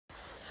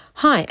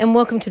Hi, and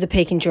welcome to the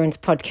Peak Endurance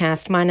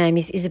Podcast. My name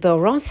is Isabel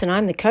Ross, and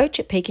I'm the coach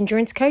at Peak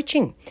Endurance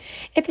Coaching.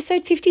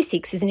 Episode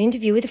 56 is an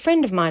interview with a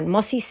friend of mine,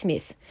 Mossy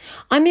Smith.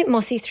 I met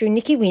Mossy through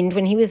Nicky Wind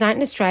when he was out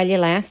in Australia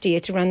last year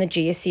to run the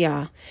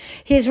GSCR.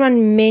 He has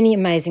run many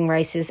amazing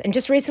races and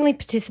just recently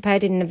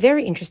participated in a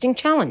very interesting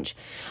challenge.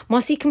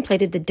 Mossy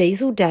completed the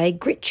Diesel Day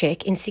Grit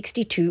Check in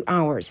 62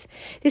 hours.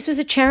 This was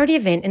a charity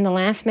event in the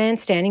last man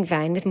standing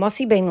vein, with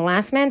Mossy being the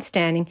last man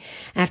standing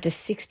after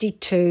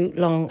 62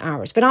 long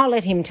hours. But I'll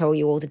let him tell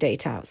you all the details.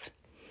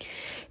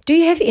 Do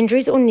you have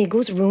injuries or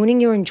niggles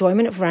ruining your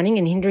enjoyment of running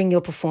and hindering your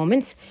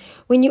performance?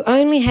 When you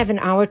only have an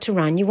hour to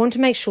run, you want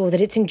to make sure that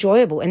it's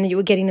enjoyable and that you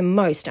are getting the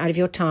most out of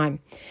your time.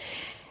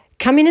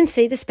 Come in and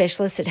see the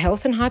specialists at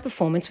Health and High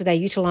Performance, where they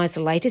utilise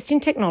the latest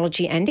in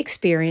technology and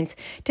experience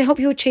to help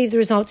you achieve the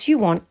results you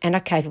want and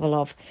are capable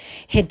of.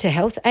 Head to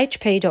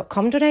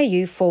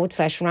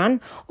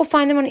healthhp.com.au/run or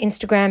find them on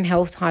Instagram,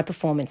 Health High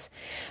Performance.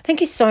 Thank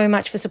you so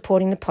much for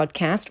supporting the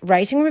podcast.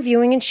 Rating,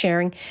 reviewing and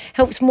sharing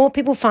helps more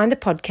people find the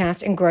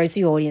podcast and grows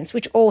the audience,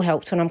 which all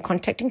helps when I'm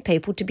contacting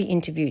people to be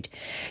interviewed.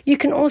 You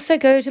can also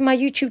go to my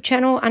YouTube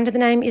channel under the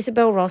name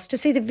Isabel Ross to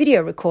see the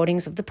video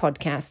recordings of the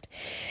podcast.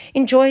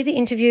 Enjoy the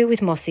interview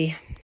with Mossy.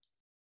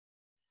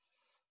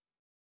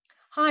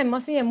 Hi,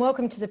 Mossy, and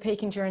welcome to the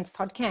Peak Endurance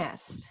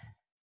Podcast.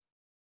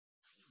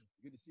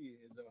 Good to see you,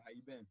 Izzo. How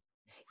you been?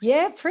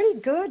 Yeah, pretty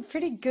good.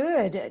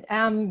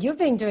 You've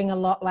been doing a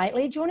lot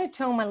lately. Do you want to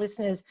tell my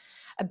listeners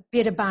a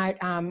bit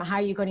about how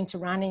you got into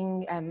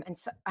running? And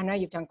so, I know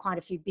you've done quite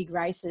a few big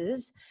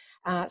races,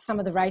 some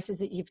of the races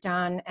that you've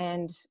done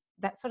and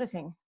that sort of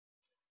thing.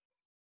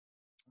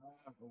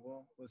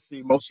 Well, let's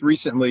see. Most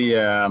recently,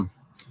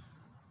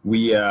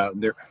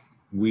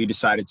 we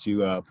decided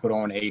to put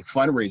on a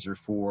fundraiser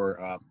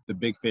for the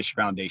Big Fish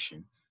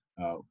Foundation.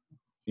 It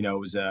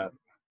was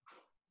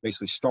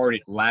basically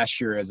started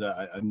last year as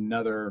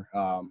another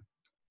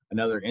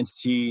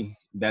entity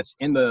that's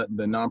in the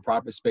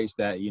nonprofit space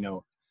that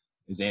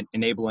is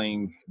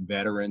enabling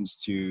veterans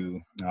to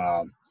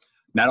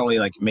not only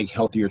like make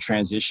healthier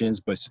transitions,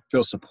 but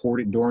feel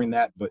supported during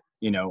that, but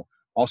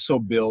also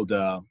build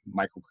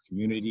micro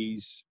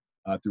communities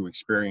through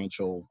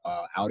experiential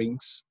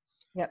outings.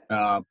 Yep.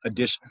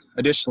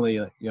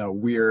 Additionally,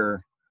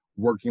 we're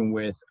working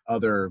with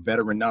other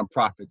veteran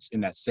nonprofits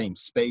in that same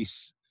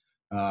space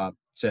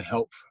to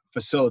help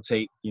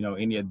facilitate,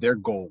 any of their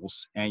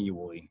goals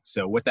annually.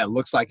 So what that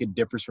looks like, it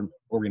differs from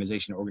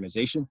organization to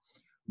organization,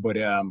 but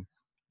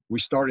we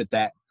started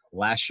that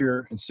last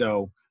year, and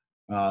so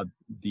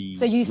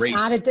you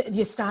started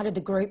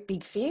the group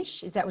Big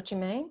Fish. Is that what you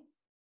mean?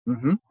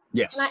 Mm-hmm.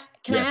 Yes.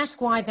 Can I ask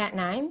why that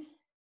name?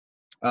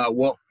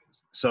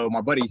 So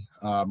my buddy,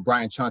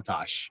 Brian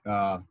Chantosh,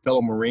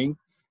 fellow Marine,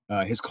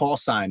 his call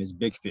sign is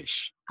Big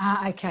Fish.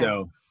 Ah, okay.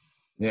 So,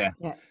 yeah.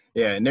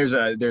 And there's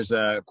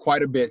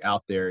quite a bit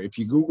out there. If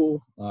you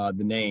Google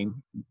the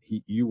name,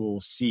 you will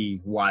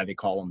see why they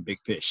call him Big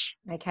Fish.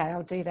 Okay,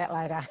 I'll do that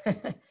later.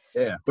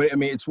 Yeah, but I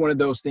mean, it's one of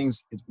those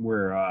things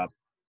where,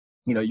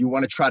 you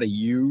want to try to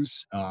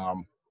use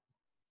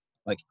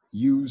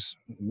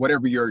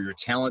whatever your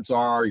talents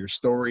are, your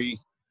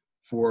story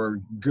for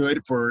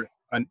good for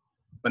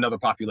another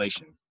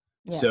population.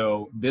 Yeah.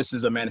 So this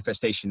is a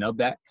manifestation of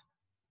that.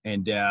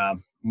 And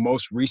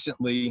most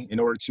recently, in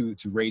order to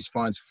raise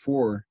funds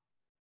for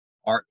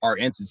our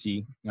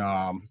entity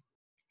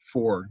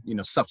for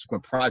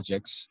subsequent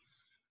projects,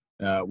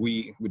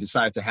 we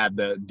decided to have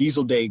the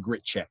Diesel Day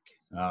Grit Check.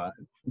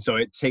 So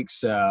it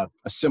takes a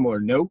similar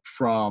note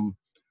from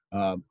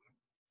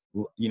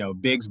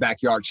Big's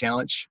Backyard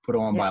Challenge put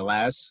on by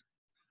Laz,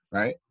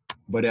 right?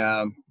 But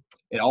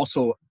it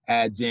also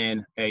adds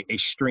in a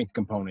strength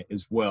component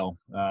as well,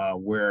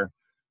 where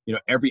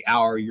every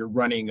hour you're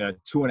running a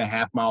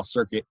 2.5 mile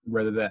circuit,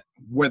 whether that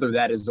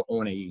is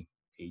on a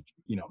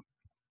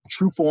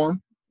true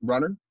form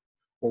runner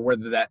or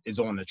whether that is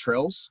on the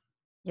trails.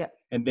 Yep.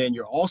 And then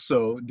you're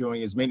also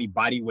doing as many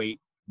body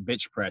weight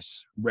bench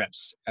press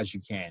reps as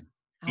you can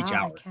each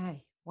hour.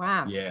 Okay.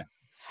 Wow. Yeah.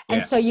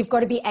 And so you've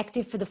got to be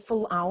active for the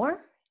full hour?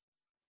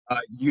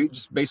 You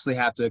just basically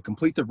have to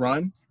complete the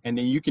run, and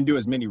then you can do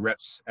as many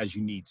reps as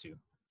you need to.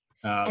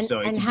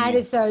 And how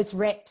does those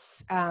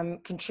reps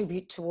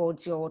contribute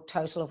towards your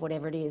total of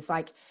whatever it is?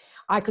 Like,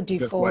 I could do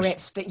 4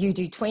 reps, but you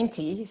do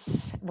 20.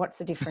 What's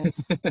the difference?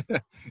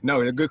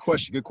 No, good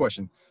question. Good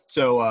question.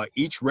 So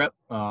each rep,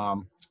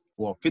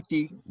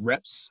 50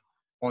 reps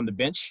on the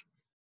bench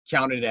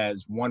counted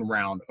as 1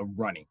 round of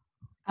running.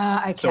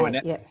 Okay. So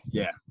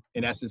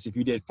in essence, if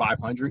you did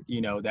 500,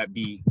 that'd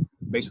be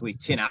basically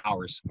 10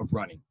 hours of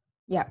running.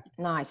 Yeah,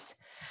 nice.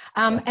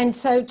 And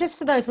so just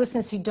for those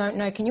listeners who don't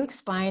know, can you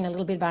explain a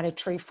little bit about a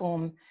true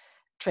form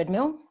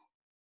treadmill?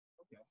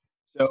 Okay.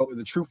 So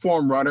the true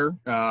form runner,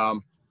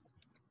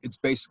 it's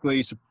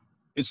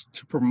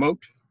to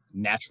promote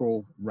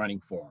natural running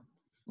form.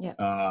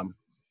 Yeah.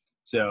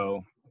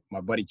 So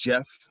my buddy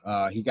Jeff,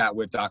 he got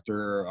with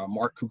Dr.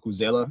 Mark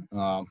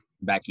Cucuzella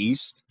back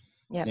east.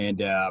 Yeah.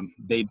 And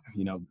they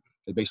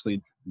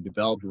basically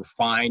developed,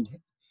 refined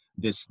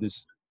this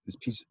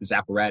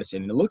apparatus,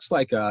 and it looks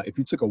like if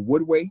you took a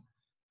wood weight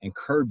and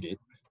curved it.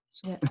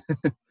 Yeah.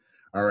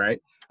 All right.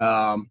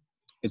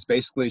 It's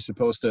basically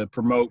supposed to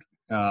promote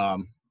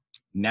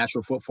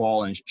natural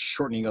footfall and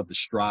shortening of the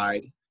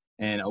stride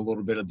and a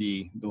little bit of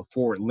the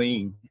forward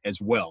lean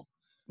as well.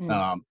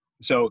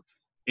 So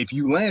if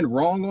you land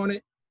wrong on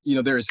it,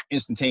 there's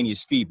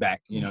instantaneous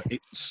feedback,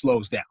 it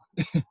slows down.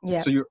 Yeah.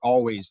 So you're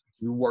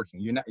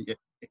working. You're not,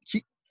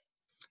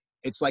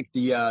 it's like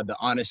the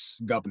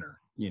honest governor,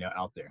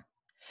 out there.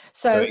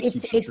 So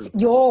it's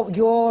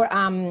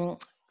your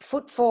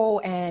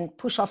footfall and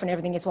push off and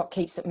everything is what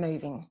keeps it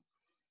moving.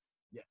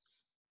 Yes.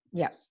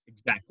 Yeah.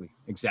 Exactly.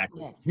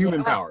 Yeah.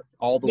 Human power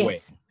all the way.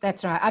 Yes,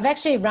 that's right. I've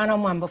actually run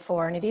on one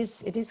before, and it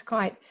is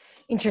quite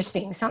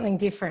interesting, something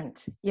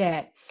different.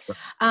 Yeah.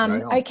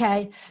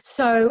 Okay.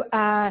 So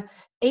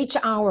each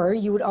hour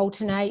you would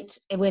alternate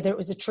whether it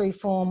was the true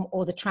form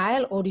or the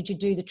trail, or did you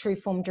do the true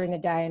form during the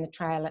day and the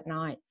trail at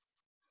night?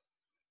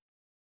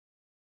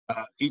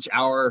 Each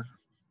hour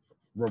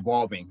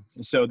revolving.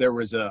 So there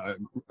was a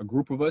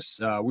group of us.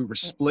 We were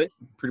split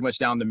pretty much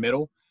down the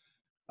middle.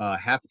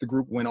 Half the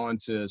group went on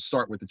to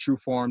start with the true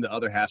form. The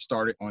other half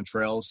started on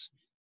trails.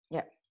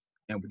 Yeah.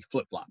 And we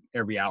flip-flop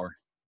every hour.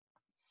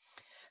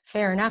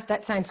 Fair enough.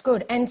 That sounds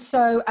good. And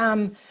so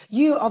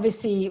you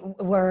obviously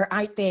were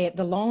out there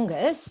the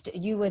longest.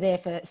 You were there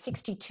for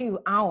 62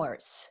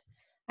 hours.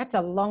 That's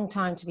a long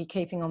time to be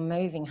keeping on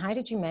moving. How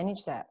did you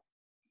manage that?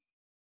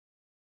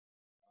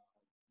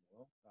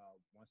 Well,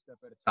 one step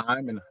at a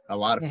time and a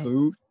lot of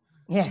food.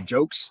 Some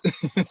jokes.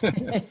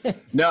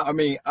 No, I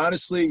mean,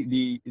 honestly,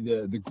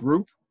 the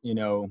group,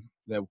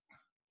 that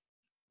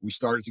we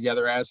started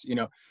together as,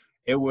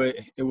 it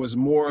was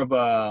more of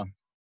a,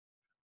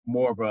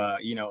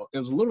 it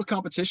was a little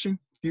competition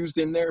fused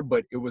in there,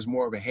 but it was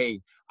more of a,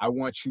 hey, I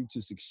want you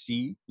to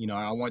succeed.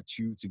 I want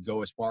you to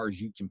go as far as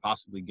you can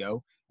possibly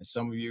go. And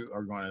some of you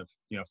are going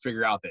to,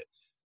 figure out that,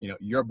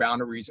 your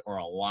boundaries are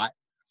a lot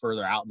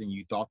further out than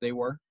you thought they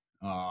were.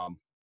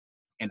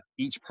 And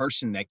each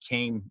person that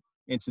came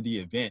into the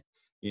event,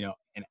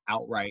 an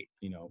outright,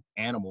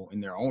 animal in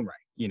their own right,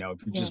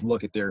 if you just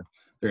look at their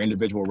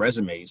individual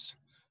resumes.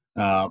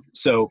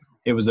 So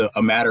it was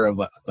a matter of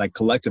like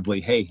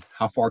collectively, hey,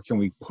 how far can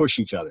we push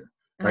each other?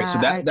 Right. So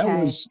that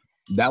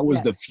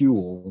was the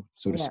fuel,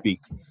 so to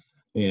speak,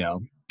 at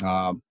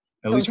so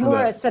least it's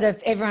more a sort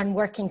of everyone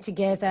working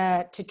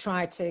together to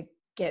try to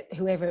get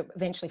whoever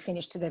eventually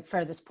finished to the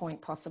furthest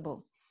point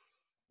possible.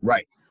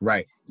 Right.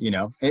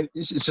 And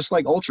it's just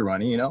like ultra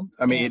running,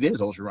 I mean, it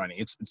is ultra running.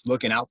 It's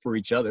looking out for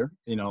each other,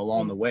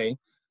 along the way.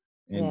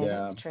 And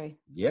that's true.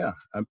 Yeah.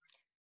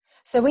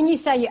 So when you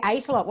say you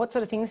ate a lot, what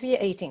sort of things were you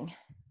eating?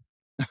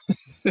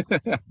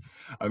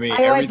 I mean,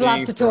 I always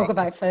love to talk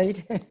about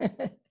food.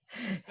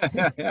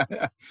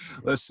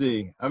 Let's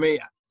see. I mean,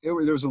 there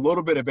was a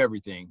little bit of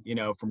everything,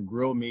 from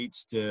grilled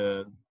meats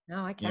to,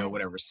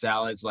 whatever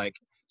salads, like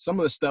some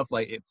of the stuff,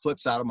 like it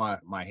flips out of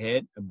my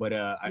head, but,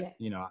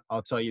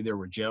 I'll tell you, there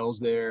were gels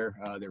there.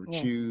 There were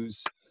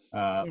chews,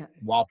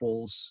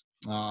 waffles.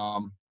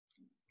 Trying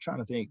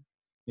to think,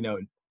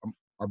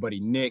 our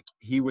buddy Nick,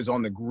 he was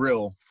on the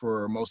grill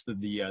for most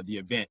of the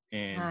event,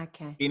 and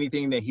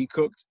anything that he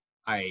cooked,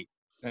 I ate.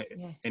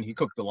 And he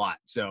cooked a lot.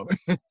 So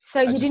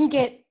you didn't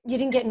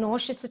get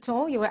nauseous at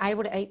all? You were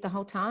able to eat the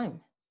whole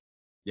time?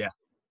 Yeah.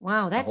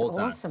 Wow, that's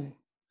awesome.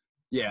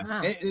 Yeah.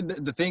 Wow. And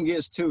the thing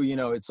is too,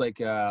 it's like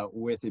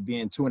with it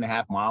being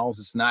 2.5 miles,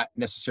 it's not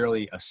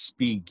necessarily a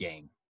speed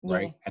game,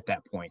 right? At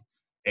that point,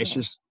 it's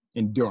just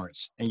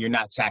endurance, and you're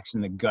not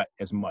taxing the gut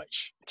as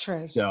much.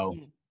 True. So,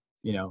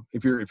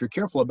 if you're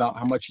careful about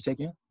how much you take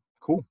in,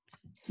 cool.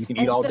 You can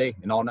eat all day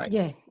and all night.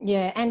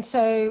 Yeah. And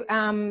so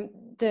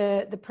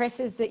the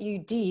presses that you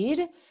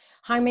did,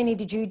 how many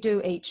did you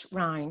do each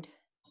round?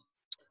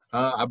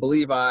 I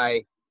believe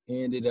I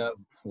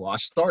I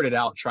started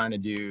out trying to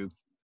do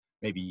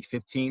maybe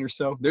 15 or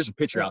so. There's a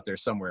picture out there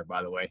somewhere,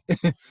 by the way.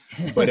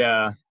 But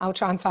I'll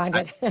try and find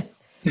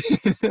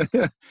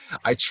it.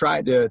 I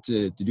tried to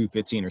do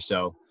 15 or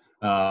so,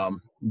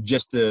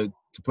 just to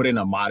put in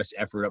a modest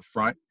effort up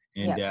front.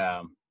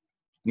 And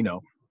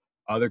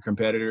other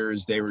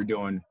competitors, they were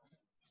doing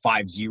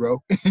 5-0.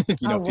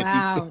 50.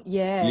 Wow.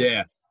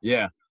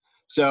 Yeah.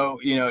 So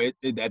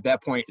at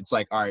that point, it's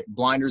like, all right,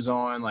 blinders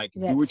on, like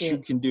do what you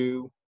can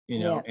do,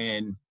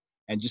 and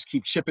just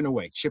keep chipping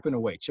away.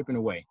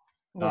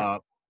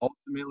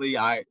 Ultimately,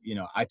 I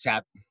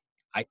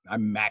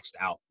maxed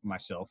out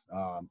myself,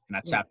 and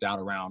I tapped out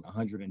around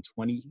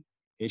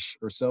 120-ish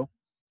or so,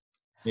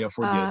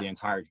 for the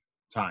entire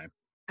time.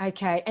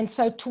 Okay. And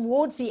so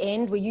towards the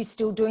end, were you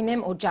still doing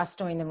them or just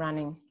doing the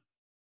running?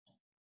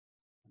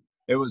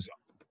 It was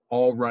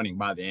all running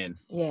by the end.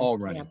 All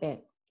running. Yeah, I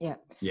bet.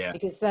 Yeah.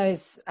 Because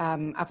those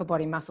upper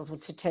body muscles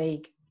would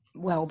fatigue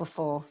well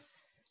before.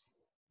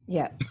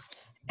 Yeah.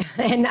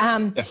 And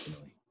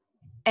definitely.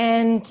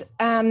 And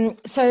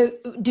so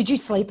did you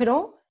sleep at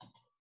all?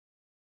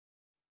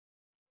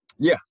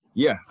 Yeah.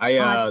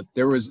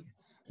 There was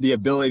the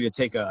ability to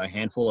take a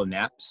handful of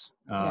naps.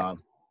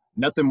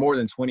 Nothing more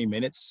than 20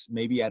 minutes,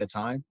 maybe at a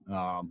time.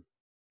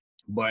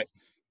 But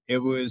it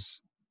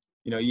was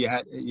you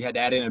had to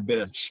add in a bit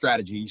of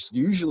strategy.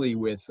 Usually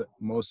with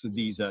most of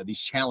these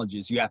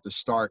challenges, you have to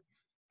start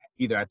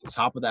either at the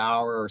top of the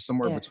hour or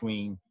somewhere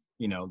between,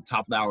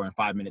 top of the hour and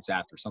 5 minutes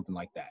after, something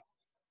like that.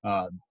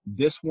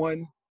 This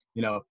one,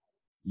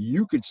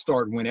 you could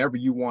start whenever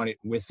you want it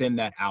within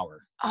that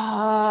hour.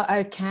 Oh,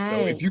 okay. So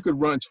if you could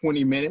run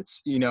 20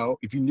 minutes,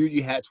 if you knew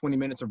you had 20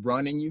 minutes of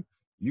run in you,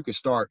 you could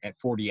start at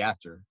 40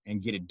 after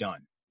and get it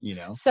done,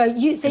 So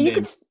you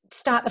could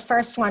start the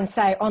first one,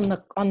 say on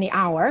the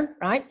hour,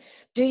 right?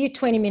 Do your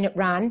 20-minute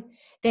run.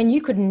 Then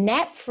you could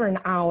nap for an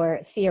hour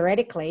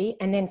theoretically,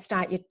 and then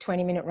start your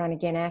 20-minute run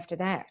again after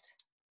that.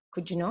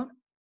 Could you not?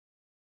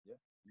 Yeah,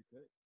 you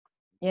could.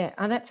 Yeah.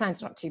 Oh, that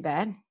sounds not too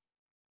bad.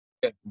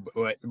 Yeah,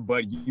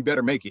 but you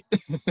better make it.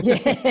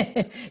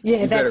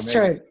 Yeah, that's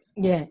true.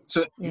 Yeah.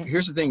 So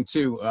here's the thing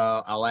too,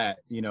 I'll add,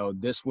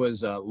 this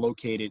was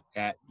located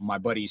at my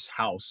buddy's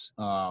house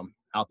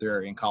out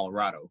there in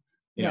Colorado,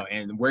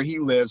 and where he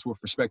lives with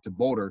respect to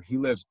Boulder, he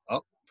lives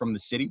up from the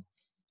city,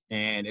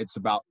 and it's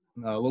about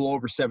a little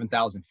over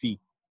 7,000 feet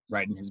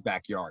right in his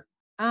backyard.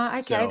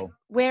 Okay. So,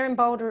 where in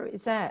Boulder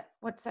is that?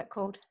 What's that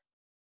called?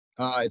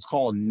 It's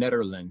called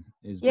Nederland.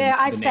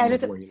 I stayed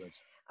with where he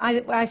lives.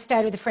 I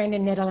stayed with a friend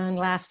in Nederland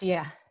last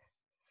year.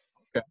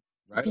 Okay.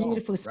 Right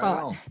Beautiful on.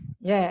 spot. Right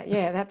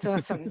Yeah, that's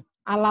awesome.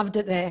 I loved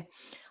it there.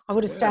 I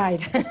would have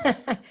stayed.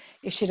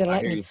 You should have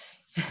let me.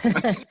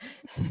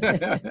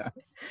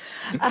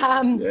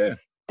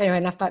 Anyway,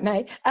 enough about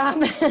me.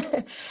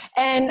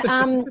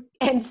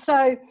 And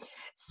so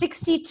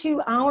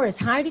 62 hours.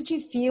 How did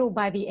you feel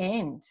by the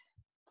end?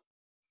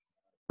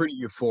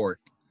 Pretty euphoric.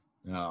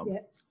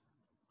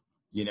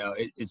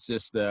 It's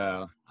just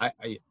I'll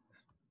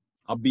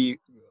be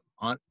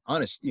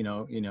honest,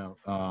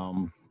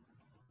 and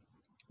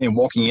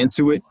walking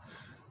into it,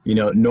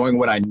 knowing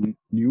what I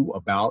knew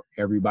about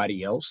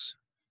everybody else,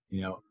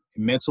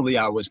 mentally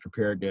I was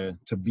prepared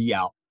to be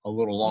out a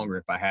little longer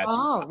if I had to.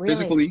 Oh, really?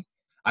 Physically,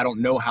 I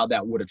don't know how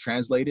that would have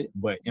translated,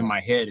 but in my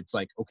head, it's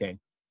like, okay,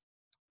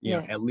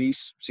 at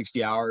least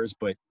 60 hours,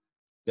 but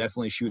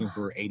definitely shooting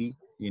for 80,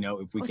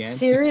 if we can.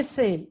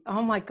 Seriously?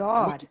 Oh my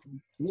God.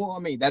 Well, I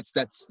mean, that's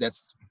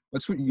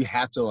what you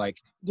have to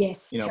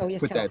tell yourself.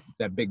 Put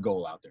that big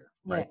goal out there.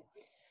 Right.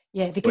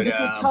 Yeah. Because if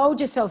you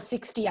told yourself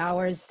 60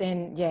 hours,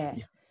 then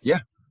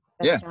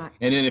that's right.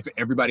 And then if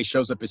everybody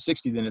shows up at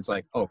 60, then it's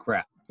like, oh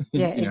crap.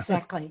 Yeah,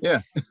 exactly.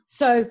 Yeah.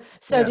 So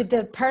did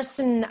the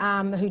person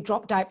who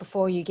dropped out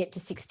before you get to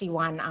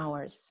 61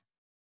 hours?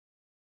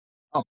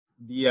 Oh,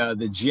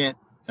 the gent,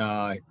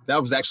 that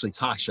was actually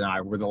Tasha and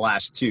I were the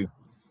last two.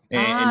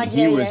 And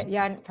he was, I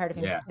hadn't heard of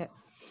him. Yeah.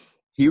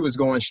 He was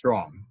going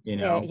strong,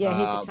 Yeah, he's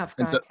a tough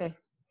guy too.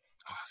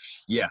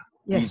 Yeah,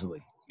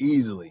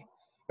 easily.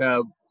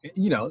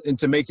 And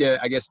to make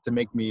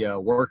me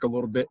work a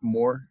little bit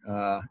more,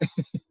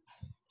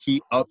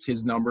 he upped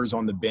his numbers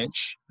on the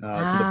bench to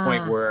the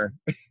point where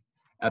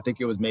I think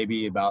it was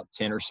maybe about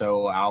 10 or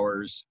so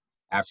hours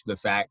after the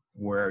fact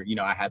where,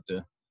 I had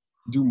to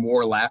do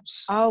more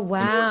laps. Oh,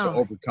 wow. In order to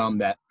overcome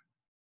that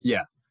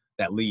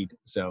lead.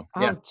 So,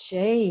 yeah. Oh,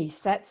 geez.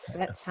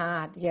 That's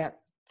hard. Yeah.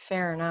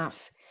 Fair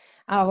enough.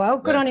 Oh, well,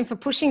 good on him for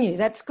pushing you.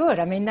 That's good.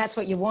 I mean, that's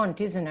what you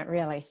want, isn't it,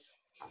 really?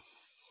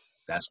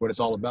 That's what it's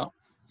all about.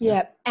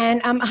 Yeah.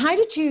 And how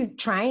did you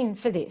train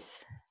for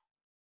this?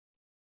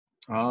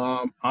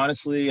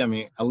 Honestly, I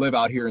mean, I live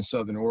out here in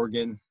Southern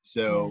Oregon,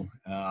 so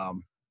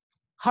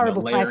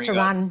horrible place to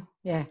run.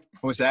 Yeah.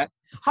 What's that?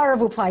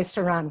 Horrible place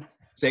to run.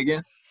 Say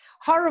again?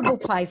 Horrible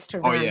place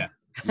to run. Oh, yeah.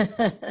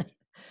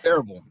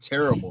 Terrible.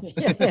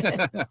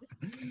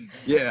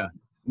 Yeah.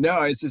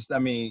 No, it's just, I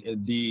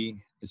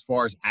mean, as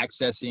far as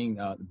accessing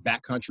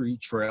backcountry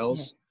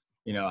trails,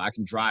 I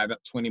can drive up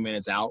 20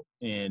 minutes out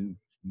and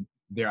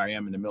there I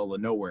am in the middle of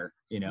nowhere,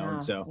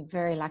 and so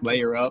very lucky.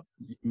 Layer up,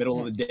 middle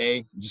of the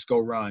day, just go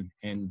run,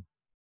 and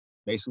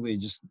basically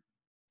just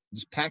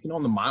packing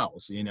on the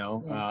miles,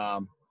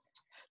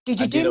 Did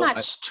you do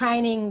much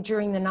training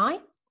during the night?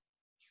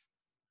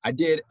 I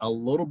did a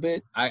little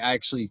bit. I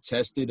actually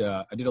tested,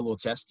 I did a little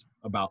test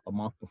about a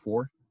month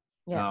before,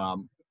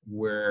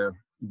 where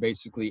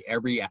basically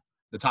the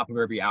top of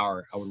every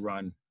hour I would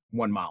run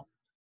 1 mile.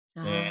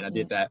 And I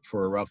did that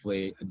for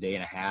roughly a day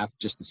and a half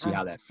just to see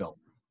how that felt.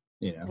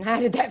 And how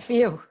did that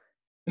feel?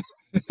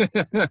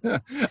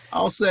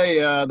 I'll say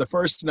the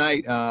first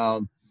night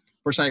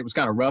was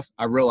kind of rough.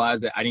 I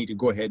realized that I need to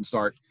go ahead and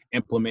start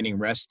implementing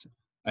rest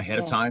ahead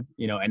of time,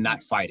 and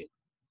not fight it,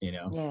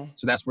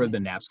 So that's where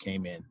the naps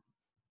came in.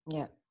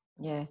 Yeah.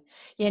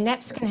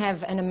 Naps can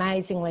have an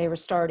amazingly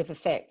restorative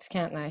effect,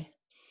 can't they?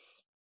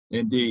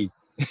 Indeed.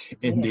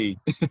 Indeed.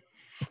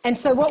 And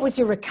so what was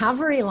your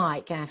recovery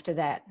like after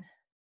that?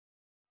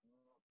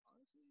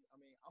 Honestly, I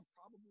mean, I'm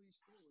probably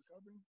still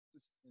recovering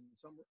just in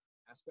some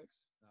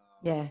aspects.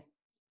 But,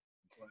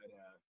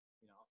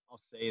 I'll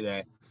say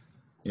that,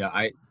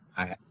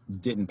 I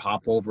didn't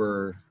pop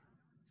over.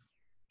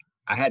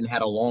 I hadn't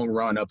had a long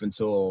run up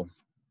until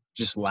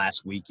just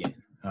last weekend.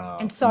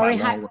 And sorry,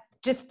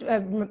 just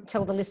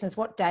tell the listeners,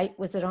 what date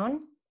was it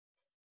on?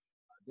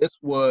 This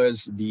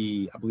was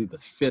I believe the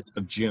 5th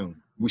of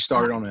June we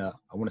started on I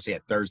want to say a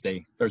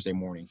Thursday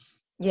morning.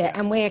 Yeah.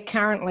 And we're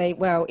currently,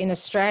 well, in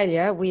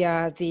Australia, we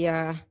are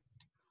the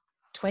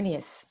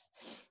 20th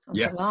of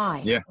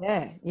July.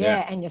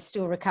 Yeah. And you're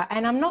still recovering.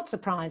 And I'm not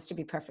surprised, to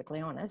be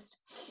perfectly honest.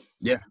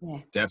 Yeah.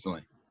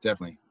 Definitely.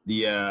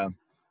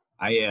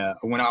 I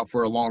went out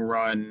for a long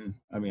run.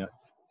 I mean,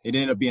 it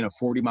ended up being a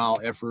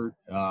 40-mile effort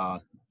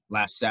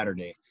last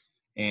Saturday.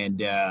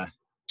 And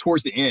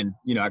towards the end,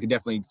 I could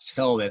definitely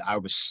tell that I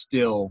was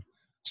still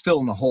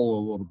in the hole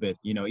a little bit,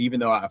 even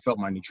though I felt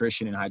my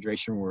nutrition and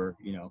hydration were,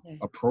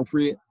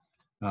 appropriate.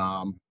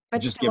 But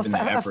just still, given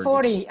the effort.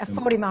 A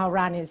 40-mile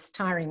run is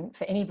tiring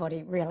for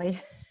anybody, really,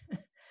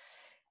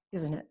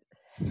 isn't it?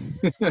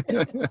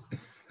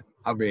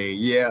 I mean,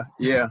 yeah.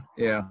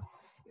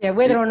 Yeah,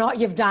 whether or not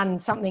you've done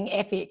something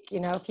epic,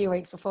 a few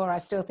weeks before, I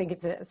still think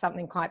it's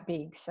something quite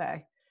big. So,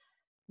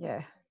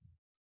 yeah.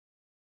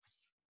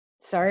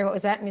 Sorry, what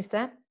was that? Missed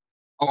that?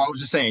 Oh, I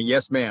was just saying,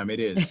 yes, ma'am. It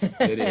is.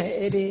 It is.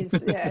 It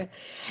is. Yeah.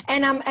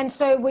 And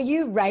so, were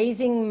you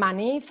raising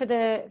money for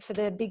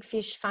the Big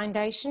Fish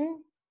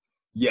Foundation?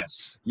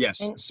 Yes.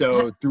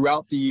 So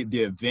throughout the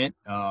event,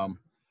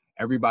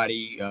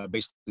 everybody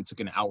basically took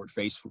an outward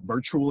face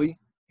virtually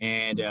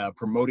and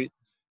promoted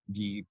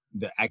the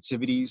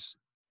activities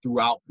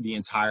throughout the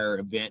entire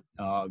event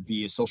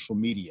via social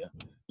media.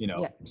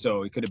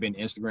 So it could have been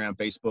Instagram,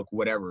 Facebook,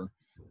 whatever.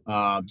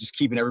 Just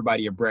keeping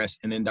everybody abreast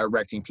and then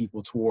directing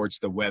people towards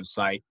the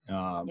website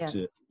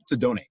to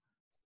donate.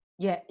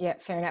 Yeah,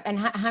 fair enough. And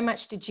how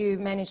much did you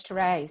manage to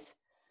raise?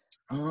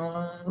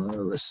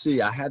 Let's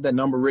see. I had that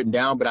number written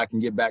down, but I can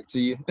get back to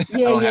you.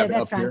 Yeah,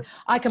 that's fine.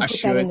 I can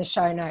put that in the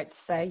show notes.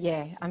 So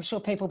yeah, I'm sure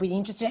people will be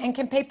interested. And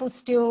can people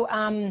still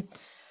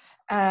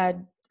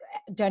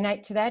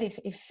donate to that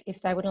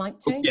if they would like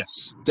to?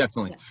 Yes,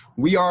 definitely. Yeah.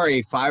 We are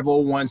a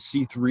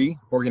 501c3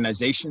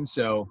 organization,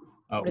 so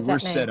we're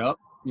set up.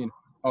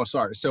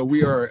 So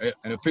we are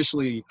an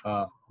officially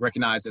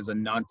recognized as a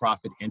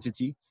nonprofit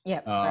entity. Yeah,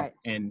 right.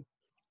 And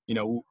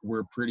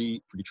we're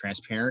pretty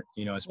transparent,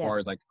 as far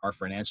as like our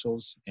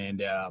financials,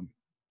 and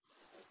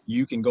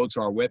you can go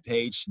to our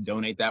webpage,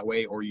 donate that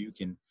way, or you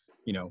can,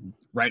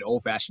 write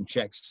old-fashioned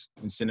checks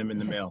and send them in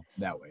the mail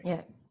that way.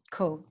 Yeah.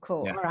 Cool.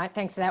 Yeah. All right.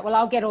 Thanks for that. Well,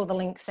 I'll get all the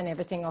links and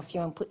everything off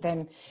you and put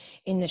them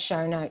in the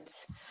show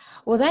notes.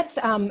 Well, that's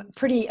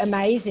pretty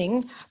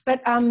amazing.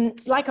 But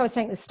like I was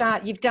saying at the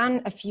start, you've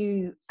done a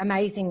few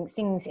amazing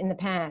things in the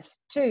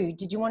past too.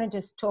 Did you want to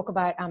just talk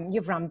about,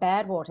 you've run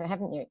Badwater,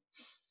 haven't you?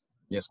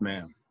 Yes,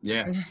 ma'am.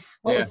 Yeah.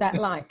 What was that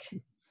like?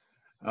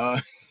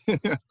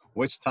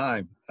 Which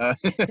time? So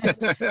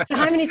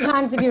how many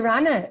times have you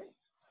run it?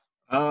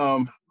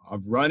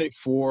 I've run it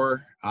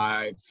 4.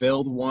 I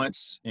failed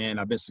once, and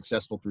I've been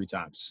successful 3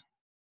 times.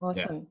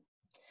 Awesome. Yeah.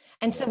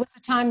 And so was the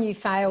time you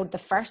failed the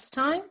first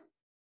time?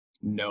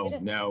 No,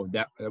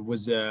 that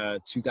was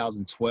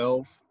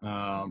 2012.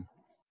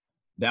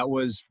 That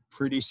was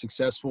pretty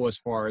successful as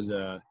far as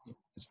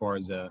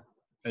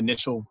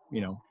initial,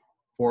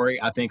 foray.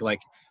 I think like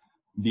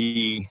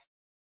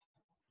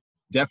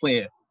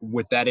definitely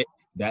with that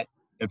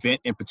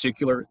event in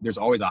particular, there's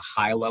always a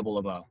higher level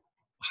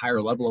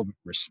of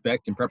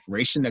respect and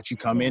preparation that you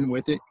come in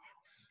with it.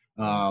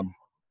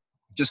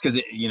 Just because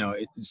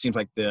it seems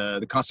like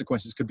the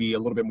consequences could be a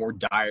little bit more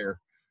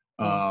dire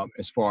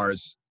as far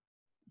as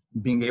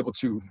being able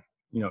to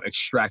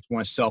extract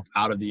oneself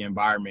out of the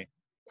environment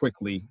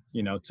quickly,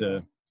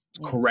 to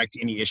correct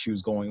any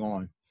issues going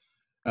on.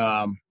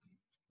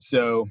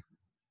 So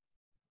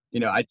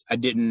I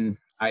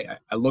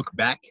look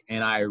back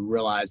and I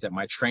realized that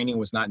my training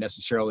was not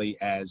necessarily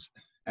as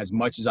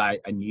much as I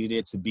needed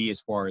it to be, as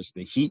far as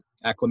the heat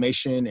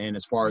acclimation and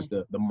as far as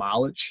the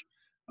mileage,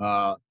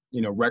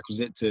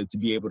 requisite to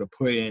be able to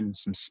put in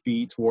some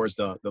speed towards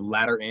the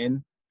latter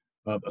end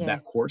of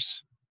that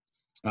course.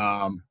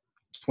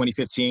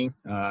 2015,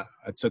 I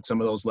took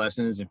some of those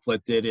lessons and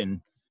flipped it and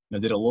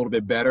did a little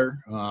bit better.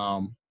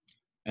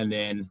 And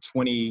then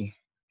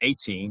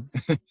 2018,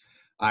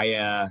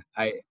 I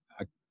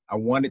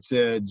wanted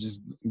to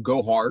just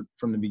go hard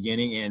from the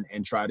beginning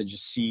and try to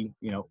just see,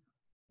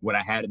 what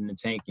I had in the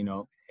tank,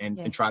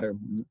 and try to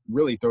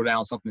really throw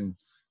down something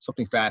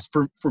fast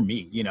for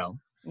me,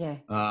 Yeah.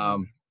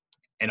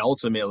 And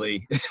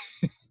ultimately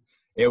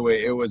it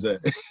was a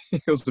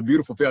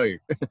beautiful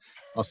failure.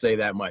 I'll say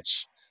that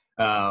much.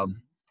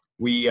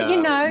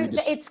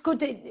 It's good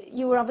that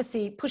you were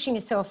obviously pushing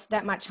yourself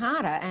that much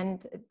harder,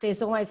 and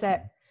there's always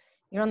that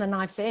you're on the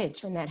knife's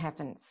edge when that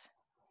happens.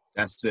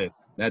 That's it.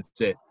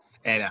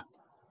 And I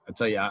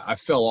tell you, I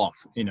fell off,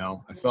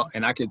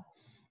 and I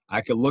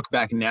could look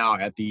back now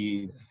at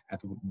the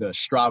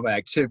Strava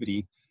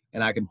activity,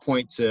 and I can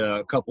point to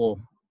a couple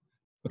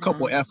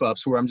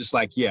F-ups where I'm just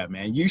like, yeah,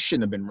 man, you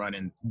shouldn't have been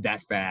running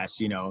that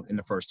fast, in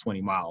the first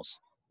 20 miles.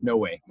 No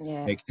way.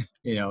 Yeah.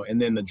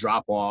 And then the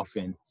drop off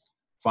and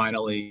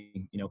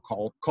finally,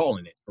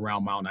 calling it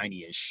around mile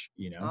 90-ish,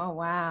 Oh,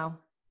 wow.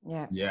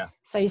 Yeah. Yeah.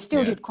 So you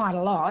still did quite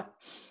a lot.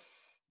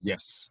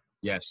 Yes.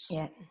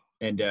 Yeah.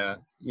 And,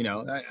 I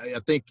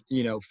think,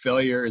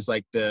 failure is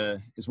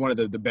one of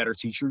the better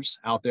teachers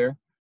out there.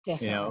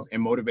 Definitely.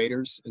 and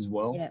motivators as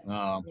well.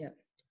 Yeah. Yeah.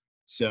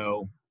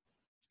 So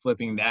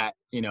flipping that,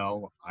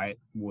 I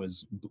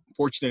was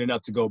fortunate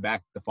enough to go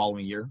back the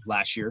following year,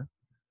 last year,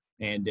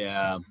 and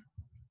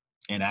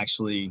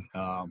actually,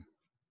 I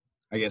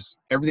guess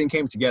everything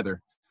came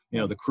together.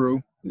 The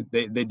crew,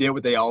 they did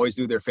what they always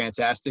do. They're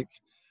fantastic.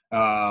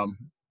 Um,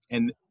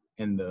 and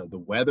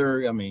the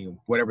weather, I mean,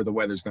 whatever the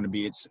weather's going to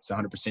be, it's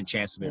 100%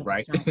 chance of it,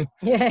 right?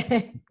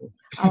 Yeah,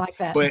 I like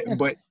that.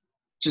 but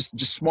just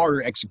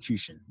smarter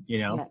execution,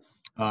 Yeah.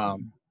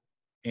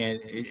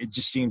 And it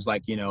just seems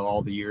like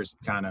all the years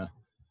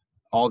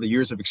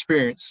of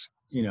experience,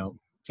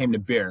 came to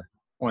bear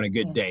on a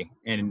good day,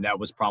 and that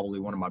was probably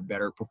one of my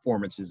better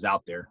performances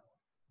out there.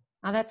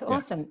 Oh, that's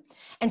awesome.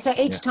 And so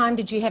each time,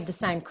 did you have the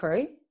same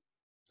crew?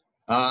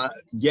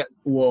 Yeah,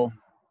 well,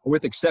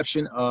 with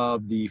exception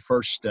of the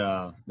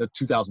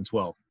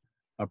 2012,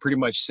 pretty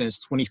much since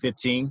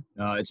 2015,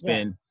 it's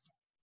been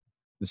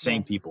the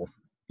same people.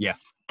 Yeah.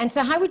 And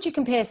so how would you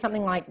compare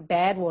something like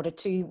Badwater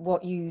to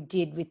what you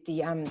did with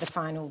the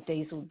final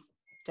Diesel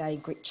Day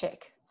grit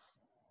check?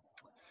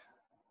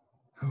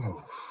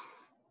 Oh,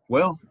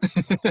 well,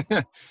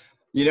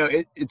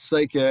 it's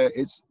like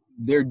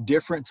they're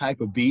different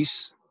type of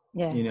beasts.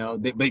 Yeah.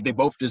 They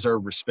both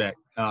deserve respect.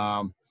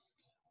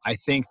 I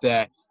think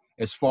that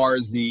as far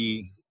as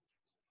the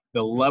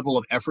level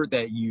of effort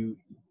that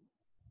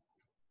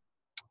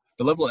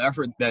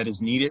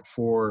is needed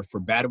for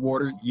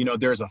Badwater,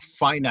 there's a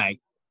finite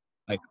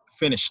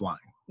finish line.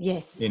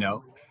 Yes.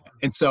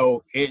 And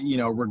so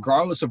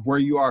regardless of where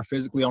you are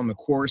physically on the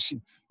course,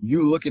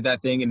 you look at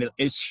that thing and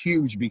it's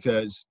huge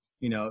because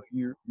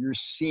you're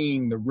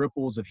seeing the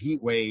ripples of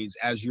heat waves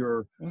as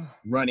you're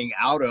running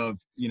out of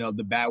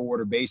the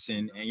Badwater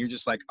Basin, and you're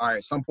just like, all right,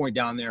 at some point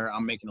down there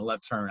I'm making a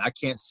left turn. I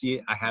can't see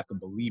it, I have to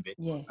believe it.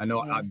 I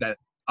know that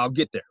I'll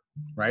get there,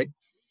 right?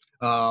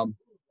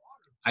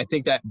 I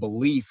think that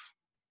belief,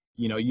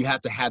 you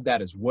have to have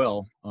that as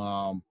well,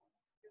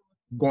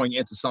 going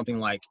into something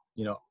like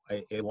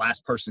a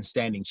last person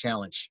standing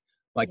challenge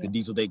like the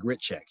Diesel Day grit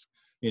check.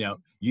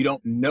 You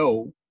don't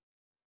know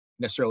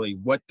necessarily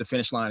what the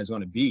finish line is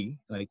going to be.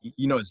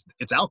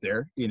 It's out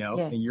there,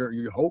 and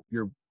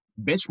you're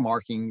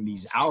benchmarking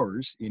these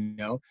hours,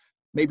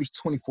 maybe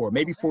 24,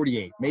 maybe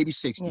 48, maybe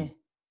 60,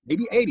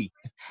 maybe 80,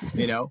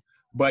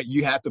 but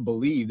you have to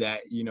believe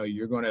that,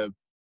 you're going to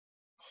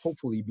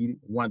hopefully be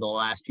one of the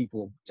last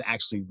people to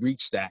actually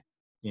reach that,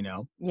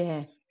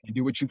 and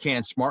do what you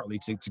can smartly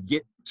to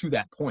get to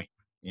that point,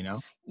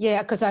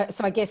 Yeah, because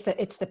I guess that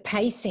it's the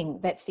pacing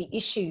that's the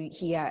issue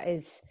here,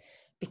 is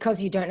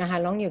because you don't know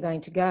how long you're going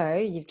to go,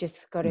 you've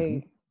just got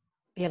to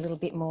be a little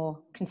bit more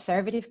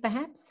conservative,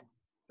 perhaps.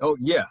 Oh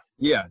yeah.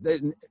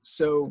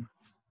 So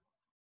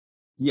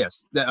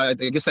yes, I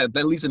guess that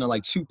leads into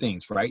like two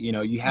things, right?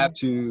 You have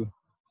to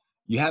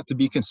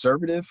be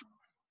conservative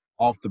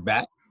off the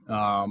bat,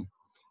 and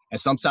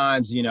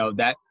sometimes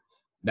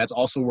that's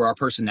also where our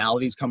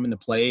personalities come into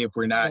play. If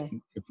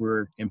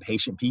we're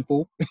impatient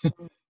people,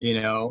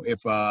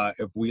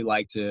 if we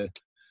like to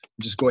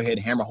just go ahead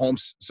and hammer home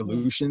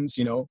solutions,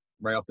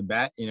 right off the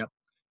bat,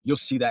 you'll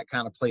see that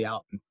kind of play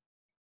out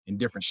in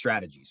different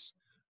strategies.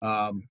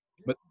 And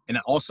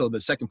also the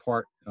second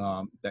part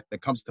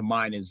that comes to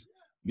mind is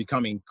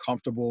becoming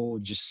comfortable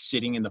just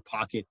sitting in the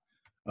pocket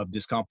of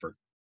discomfort.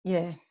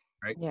 Yeah.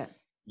 Right. Yeah.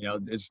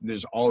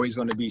 There's always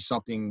going to be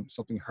something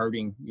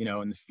hurting,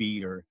 in the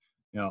feet, or,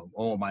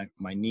 oh,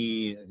 my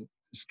knee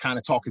is kind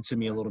of talking to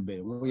me a little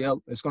bit. Well, yeah,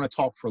 it's going to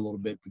talk for a little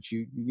bit, but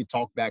you can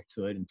talk back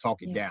to it and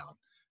talk it down.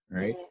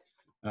 Right.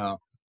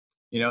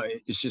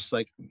 It's just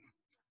like,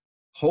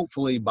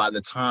 hopefully by the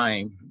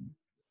time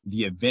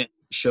the event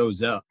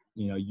shows up,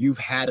 you've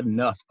had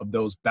enough of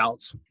those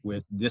bouts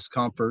with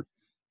discomfort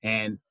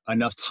and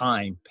enough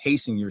time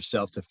pacing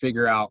yourself to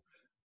figure out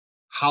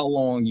how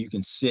long you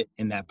can sit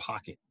in that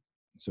pocket,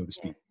 so to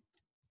speak.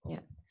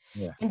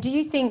 Yeah. And do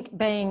you think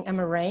being a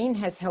Marine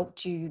has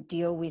helped you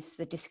deal with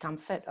the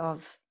discomfort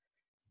of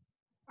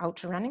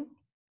ultra running?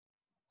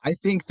 I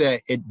think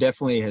that it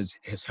definitely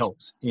has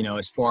helped,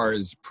 as far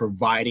as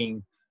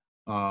providing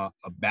a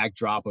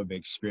backdrop of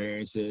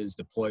experiences,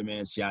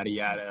 deployments, yada,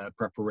 yada,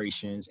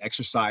 preparations,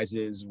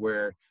 exercises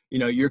where,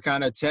 you're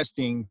kind of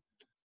testing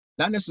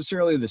not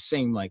necessarily the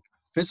same like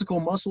physical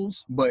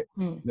muscles, but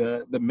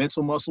the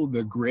mental muscle,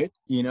 the grit,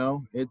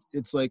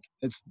 it's like,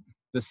 it's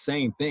the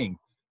same thing,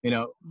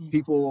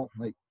 people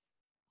like,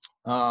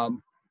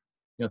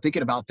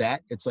 thinking about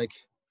that, it's like,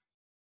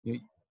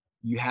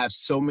 you have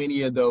so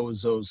many of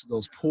those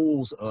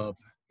pools of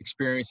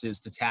experiences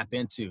to tap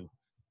into.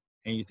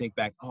 And you think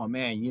back, oh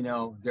man,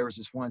 there was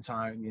this one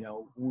time, we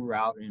were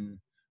out in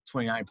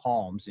 29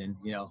 Palms, and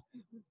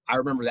I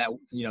remember that,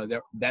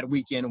 that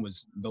weekend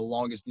was the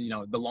longest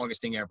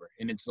thing ever.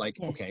 And it's like,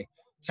 okay,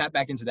 tap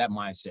back into that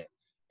mindset,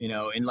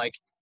 and like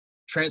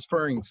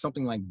transferring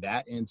something like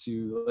that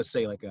into, let's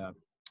say, like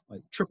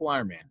triple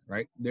Ironman,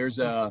 right?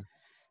 There's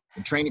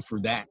training for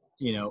that,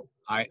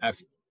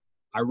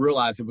 I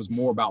realized it was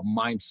more about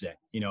mindset,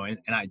 and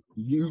I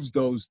used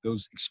those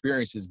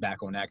experiences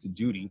back on active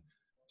duty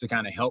to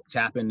kind of help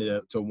tap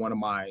into one of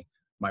my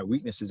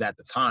weaknesses at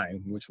the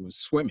time, which was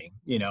swimming,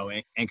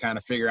 and kind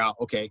of figure out,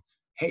 okay,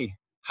 hey,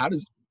 how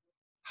does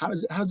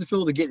it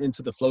feel to get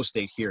into the flow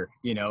state here?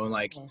 And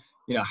like,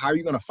 how are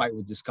you going to fight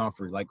with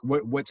discomfort? Like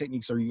what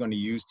techniques are you going to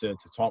use to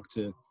talk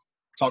to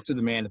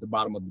the man at the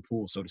bottom of the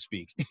pool, so to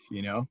speak,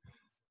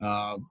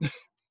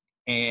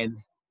 and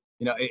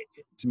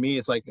to me,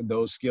 it's like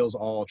those skills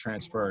all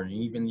transfer. And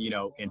even,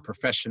 in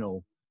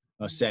professional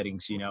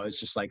settings, it's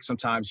just like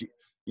sometimes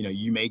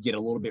you may get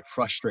a little bit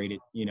frustrated,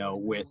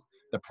 with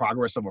the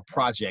progress of a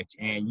project,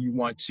 and you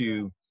want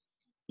to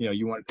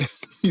you want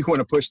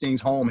to push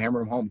things home, hammer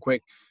them home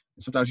quick.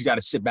 And sometimes you got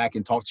to sit back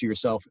and talk to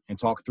yourself and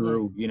talk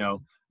through,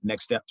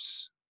 next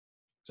steps.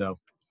 So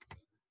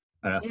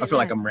I feel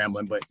like I'm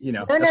rambling, but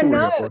that's what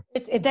we're here for.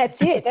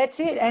 That's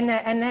it.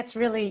 And that's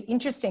really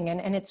interesting.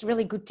 And it's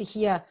really good to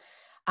hear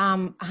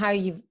how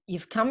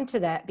you've come to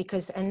that,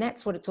 and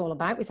that's what it's all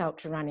about with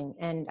ultra running.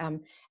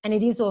 And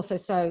it is also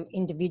so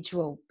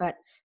individual, but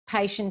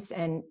patience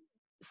and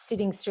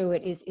sitting through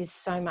it is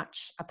so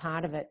much a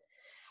part of it.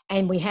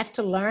 And we have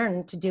to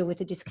learn to deal with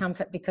the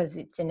discomfort because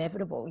it's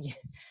inevitable.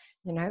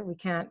 We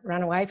can't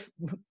run away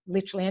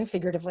literally and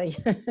figuratively.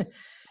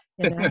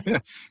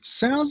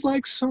 Sounds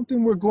like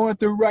something we're going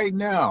through right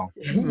now.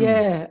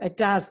 Yeah, it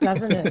does,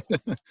 doesn't it?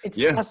 It's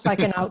just like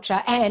an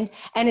ultra, and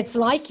it's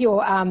like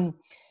your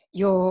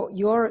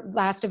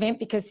last event,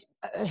 because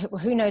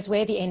who knows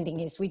where the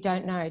ending is? We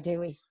don't know, do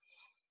we?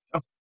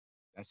 Oh,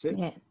 that's it.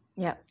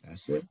 Yeah.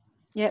 That's it.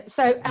 Yeah.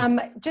 So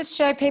just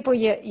show people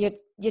your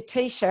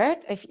T-shirt.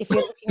 If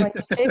you're looking on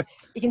YouTube,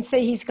 you can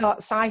see he's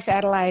got Scythe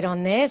Adelaide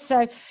on there.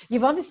 So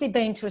you've obviously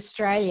been to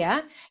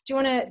Australia. Do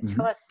you want to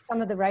tell us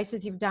some of the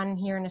races you've done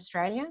here in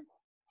Australia?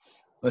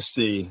 Let's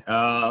see.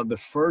 The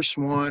first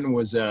one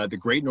was the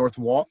Great North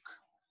Walk.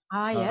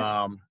 Oh,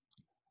 yeah.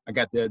 I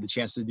got the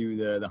chance to do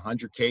the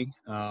 100K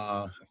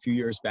a few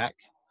years back.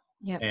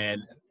 Yeah.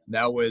 And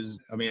that was,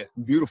 a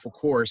beautiful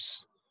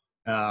course.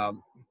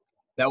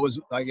 That was,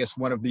 I guess,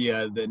 one of the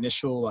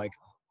initial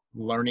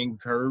learning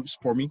curves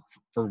for me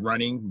for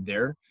running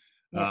there.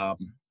 Yeah.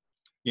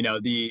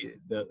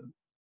 The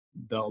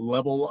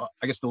level,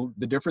 I guess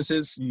the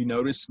differences you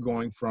notice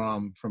going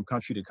from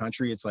country to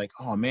country. It's like,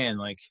 oh man,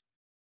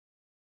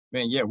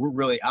 yeah, we're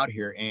really out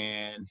here,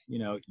 and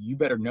you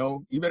better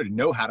know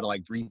how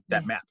to read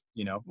that map,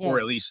 or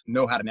at least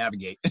know how to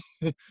navigate.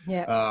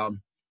 Yeah.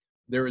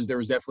 There was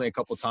definitely a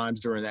couple of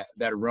times during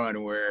that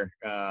run where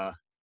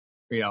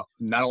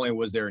not only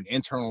was there an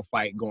internal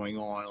fight going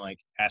on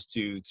as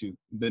to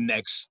the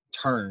next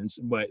turns,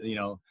 but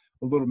a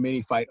little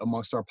mini fight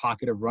amongst our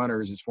pocket of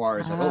runners as far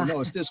as oh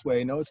no, it's this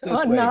way, no, it's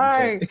this way.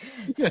 No.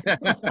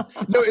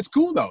 No, it's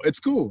cool though. It's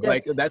cool. Yeah.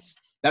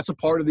 That's a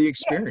part of the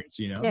experience,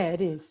 Yeah,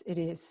 it is.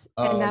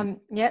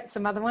 And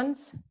some other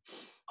ones.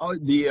 Oh,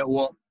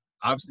 well,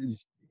 obviously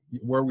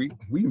where we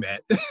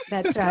met.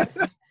 That's right.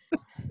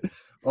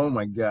 Oh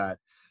my God.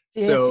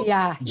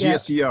 GSCR. So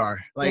GSCR,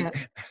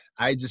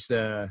 I just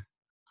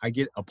I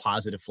get a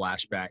positive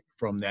flashback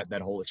from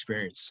that whole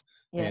experience.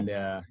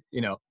 Yeah.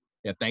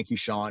 And thank you,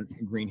 Sean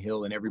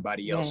Greenhill, and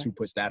everybody else who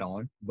puts that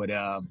on. But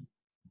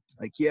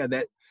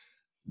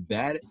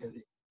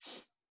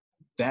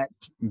that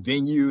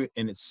venue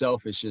in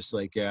itself is just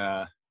I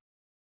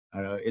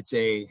don't know,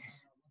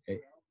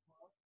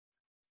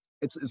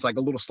 it's like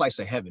a little slice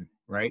of heaven,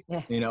 right?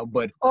 Yeah.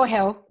 But or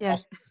hell, yeah.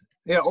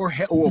 Yeah, or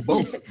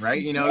both,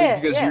 right?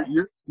 Because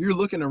you're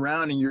looking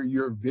around and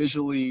you're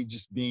visually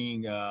just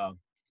being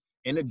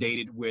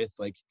inundated with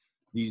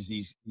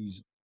these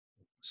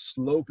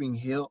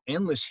sloping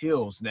endless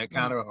hills that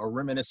kind of are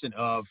reminiscent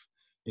of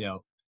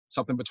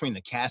something between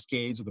the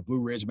Cascades or the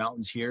Blue Ridge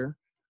Mountains here.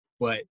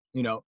 But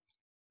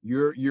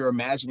you're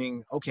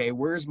imagining, okay,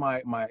 where's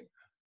my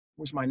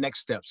next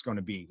steps going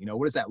to be?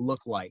 What does that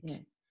look like? Yeah.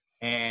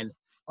 And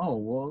oh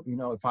well,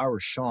 if I were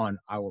Sean,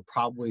 I would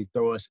probably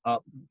throw us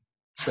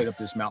straight up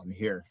this mountain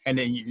here. And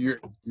then you're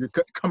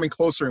coming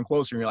closer and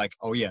closer, and you're like,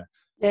 oh yeah,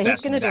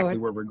 that's exactly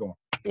where we're going.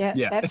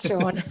 Yeah, that's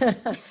Sean.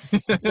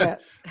 Yeah.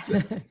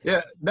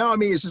 Yeah. No,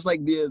 it's just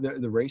like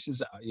the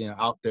races,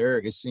 out there.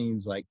 It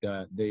seems like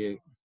the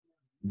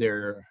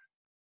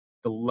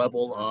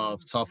level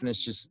of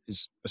toughness just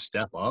is a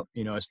step up.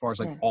 As far as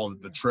all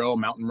the trail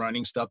mountain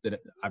running stuff that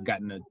I've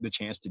gotten the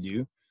chance to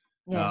do.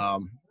 Yeah.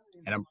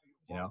 And I'm,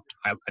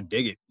 I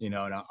dig it. And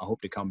I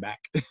hope to come back.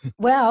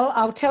 Well,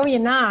 I'll tell you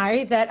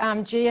now that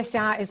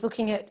GSR is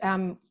looking at.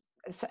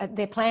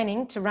 They're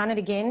planning to run it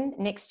again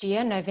next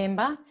year,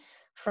 November,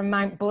 from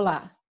Mount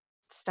Buller,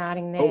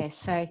 starting there. Oh.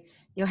 So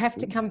you'll have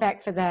to come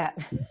back for that.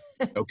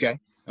 Okay.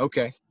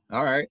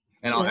 All right.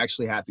 And I'll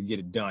actually have to get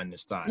it done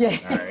this time. Yeah.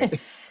 All right.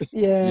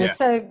 Yeah.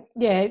 So,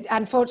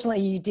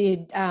 unfortunately you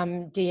did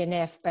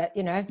DNF, but,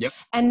 yep.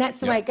 And that's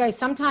the way it goes.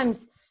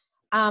 Sometimes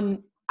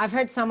I've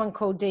heard someone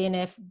call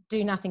DNF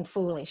do nothing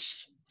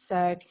foolish.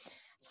 So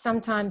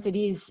sometimes it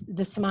is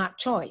the smart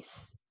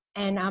choice.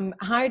 And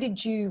how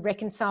did you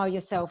reconcile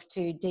yourself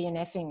to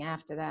DNFing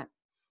after that?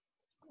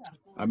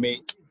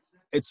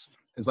 It's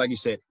like you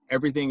said,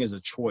 everything is a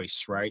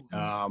choice, right?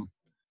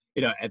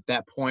 at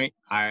that point,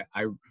 I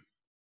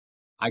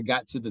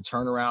got to the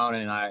turnaround,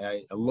 and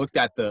I looked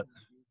at the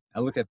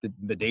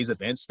day's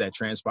events that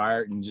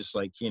transpired, and just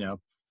like,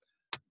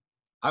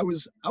 I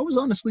was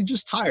honestly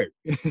just tired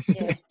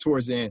Yeah.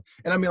 towards the end.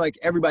 And I mean, like,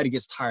 everybody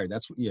gets tired.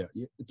 That's what,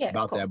 it's Yeah, of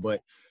about that. course.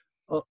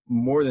 But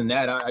more than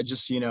that, I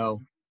just,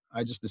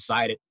 I just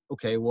decided,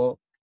 okay, well,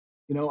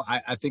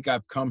 I think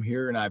I've come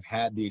here and I've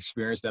had the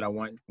experience that I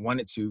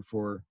wanted to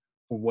for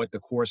what the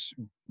course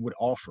would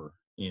offer,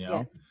 Yeah.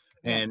 Yeah.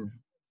 and,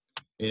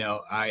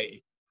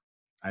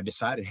 I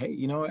decided, hey,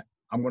 you know what?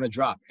 I'm going to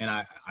drop. And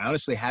I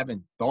honestly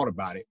haven't thought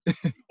about it,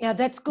 Yeah,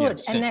 that's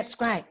good. And that's since.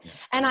 great. Yeah.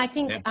 And I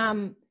think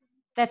Yeah.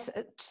 that's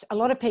a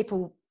lot of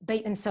people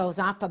beat themselves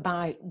up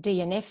about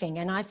DNFing.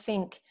 And I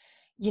think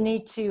you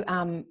need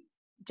to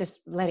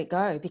just let it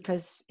go,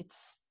 because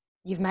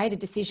you've made a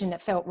decision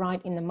that felt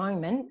right in the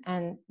moment.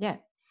 And yeah.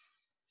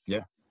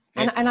 Yeah.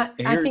 And I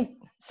think,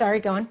 sorry,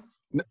 go on.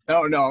 No,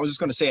 I was just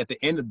going to say, at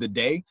the end of the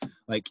day,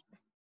 like,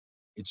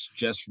 it's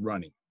just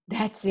running.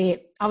 That's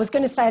it. I was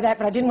going to say that,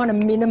 but I didn't want to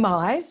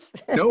minimize.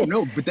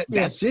 No, but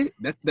Yes. that's it.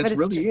 That's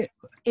really it.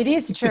 It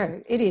is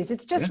true. It is.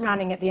 It's just Yeah.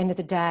 running at the end of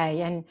the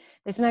day, and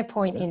there's no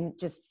point in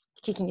just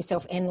kicking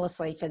yourself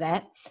endlessly for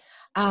that.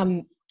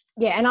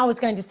 Yeah, and I was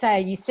going to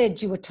say, you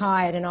said you were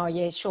tired, and oh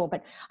yeah, sure,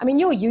 but I mean,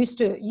 you're used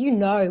to,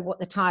 what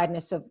the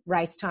tiredness of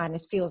race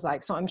tiredness feels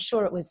like, so I'm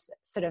sure it was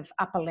sort of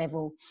upper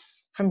level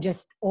from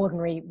just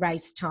ordinary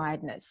race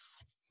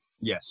tiredness.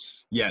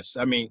 Yes.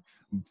 I mean,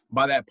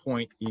 by that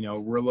point,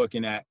 we're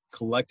looking at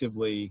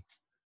collectively,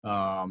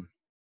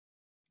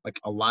 like,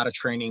 a lot of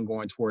training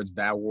going towards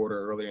Badwater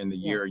earlier in the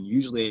year. And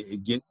usually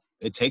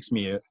it takes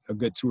me a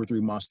good 2 or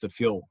 3 months to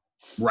feel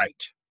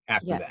right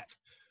after that.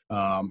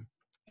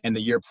 And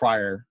the year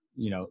prior,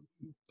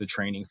 the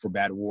training for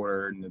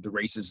Badwater and the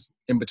races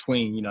in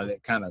between,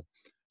 that kind of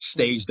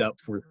staged up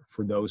for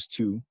those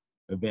two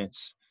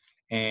events,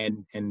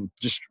 and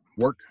just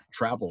work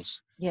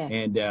travels. Yeah.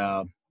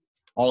 And,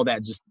 all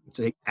that just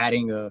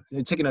taking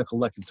a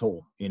collective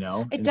toll, It and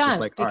does, it's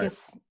just like,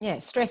 because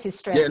stress is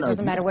stress. It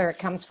doesn't matter where it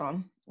comes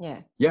from.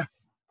 Yeah.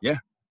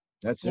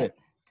 That's it.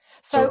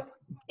 So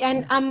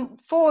and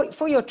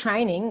for your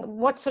training,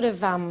 what sort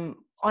of on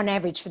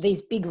average for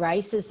these big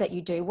races that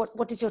you do,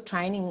 what does your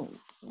training,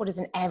 what does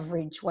an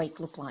average week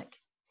look like?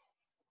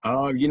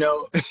 I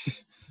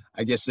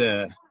guess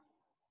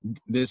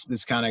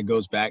this kind of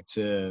goes back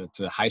to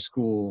high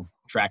school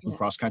track and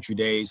cross country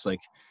days.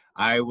 Like,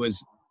 I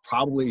was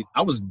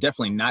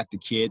definitely not the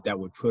kid that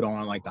would put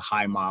on like the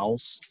high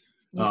miles.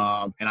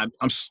 And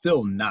I'm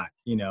still not,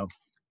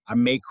 I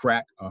may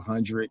crack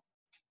 100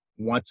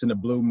 once in a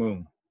blue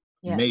moon,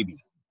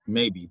 maybe,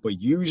 but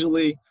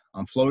usually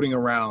I'm floating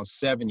around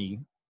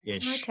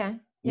 70-ish. Okay.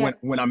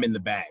 When I'm in the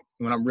bag,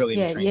 when I'm really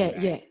in the training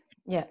bag.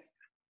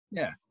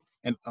 Yeah.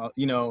 And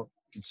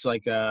it's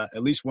like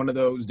at least one of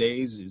those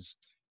days is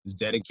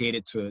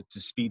dedicated to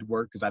speed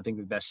work, because I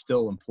think that's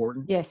still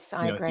important. Yes,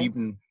 I agree.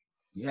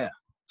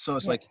 So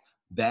it's like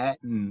that,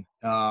 and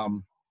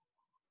the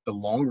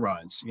long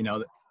runs,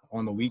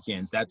 on the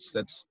weekends, that's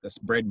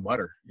bread and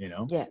butter,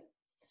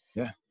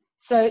 Yeah.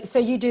 So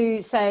you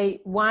do, say,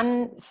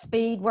 one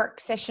speed work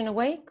session a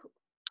week?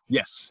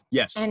 Yes.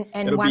 And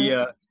it'll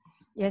one,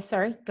 be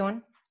sorry, go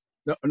on.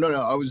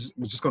 No, I was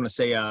just going to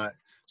say,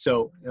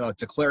 so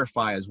to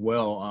clarify as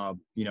well,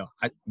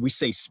 we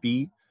say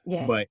speed,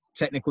 but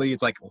technically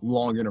it's like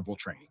long interval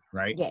training,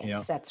 right?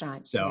 Yes, that's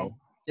right. So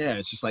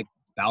it's just like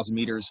 1,000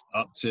 meters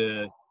up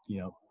to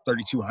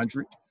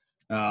 3,200.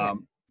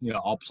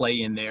 I'll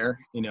play in there,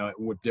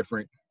 with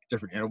different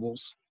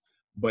intervals,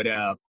 but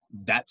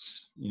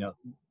that's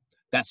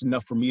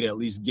enough for me to at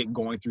least get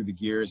going through the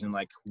gears and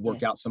like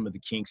work out some of the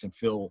kinks and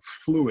feel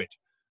fluid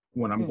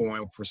when I'm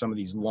going for some of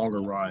these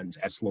longer runs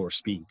at slower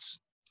speeds.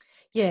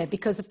 Yeah,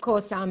 because of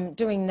course,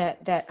 doing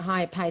that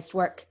higher paced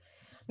work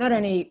not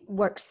only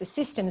works the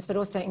systems, but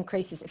also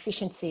increases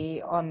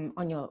efficiency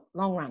on your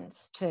long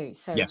runs too.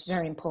 So it's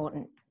very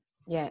important.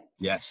 Yeah.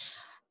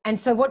 Yes. And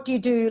so what do you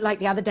do like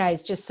the other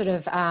days? Just sort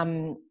of,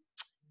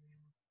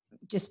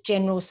 just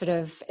general sort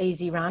of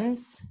easy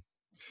runs?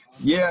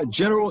 Yeah,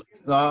 general,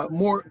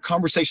 more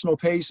conversational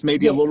pace,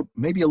 maybe a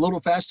little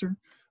faster,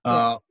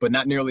 but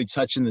not nearly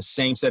touching the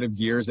same set of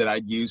gears that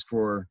I'd use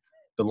for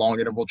the long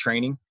interval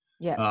training.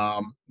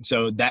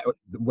 So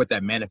what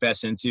that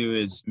manifests into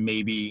is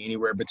maybe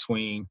anywhere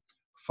between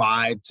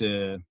 5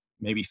 to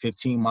maybe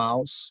 15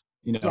 miles,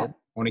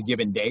 on a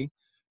given day.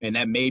 And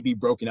that may be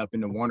broken up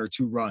into 1 or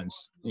 2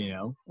 runs,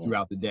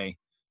 throughout the day.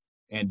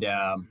 And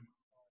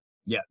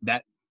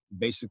that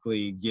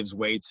basically gives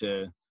way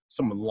to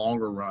some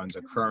longer runs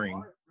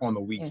occurring on the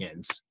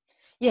weekends.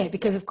 Yeah,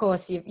 because of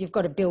course you've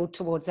got to build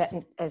towards that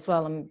as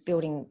well, and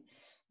building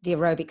the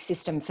aerobic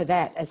system for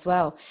that as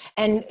well.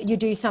 And you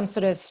do some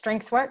sort of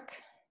strength work?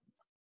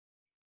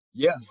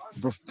 Yeah.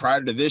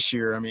 Prior to this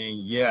year, I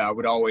mean, I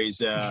would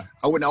always, I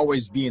wouldn't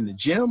always be in the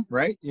gym,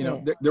 right?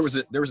 There was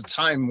a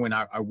time when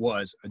I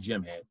was a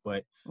gym head,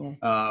 but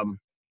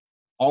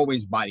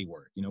always body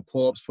work,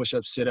 pull-ups,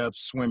 push-ups,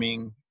 sit-ups,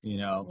 swimming,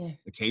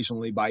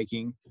 occasionally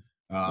biking.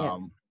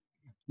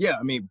 yeah,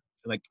 I mean,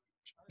 like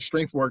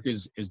strength work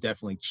is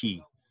definitely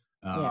key.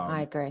 Yeah,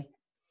 I agree.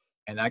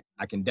 And I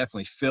can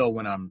definitely feel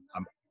when I'm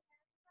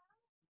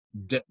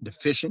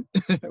deficient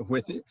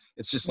with it.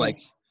 It's just Yeah.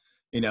 like,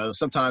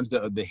 sometimes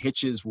the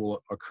hitches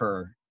will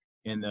occur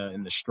in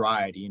the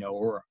stride,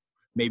 or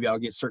maybe I'll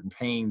get certain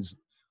pains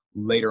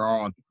later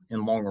on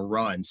in longer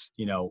runs,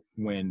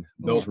 when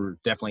those were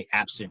definitely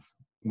absent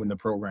when the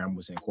program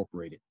was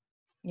incorporated.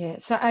 Yeah.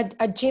 So are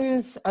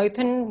gyms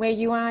open where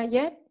you are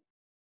yet?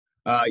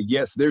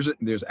 Yes, there's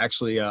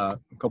actually a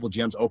couple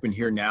gyms open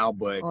here now,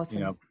 but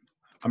Awesome.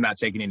 I'm not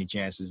taking any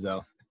chances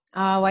though.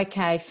 Oh,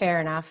 okay.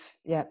 Fair enough.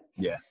 Yep.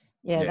 Yeah.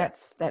 Yeah.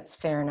 That's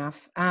fair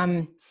enough.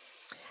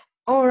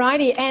 All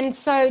righty. And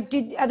so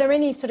are there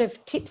any sort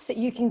of tips that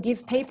you can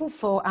give people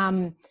for,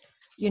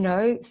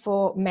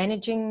 for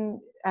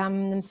managing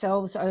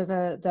themselves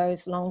over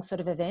those long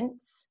sort of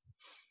events?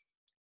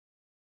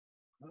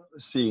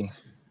 Let's see.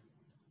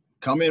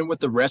 Come in with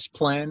the rest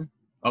plan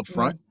up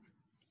front.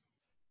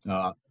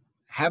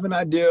 Have an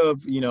idea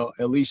of,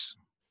 at least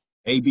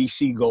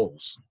ABC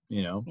goals,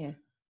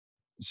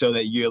 so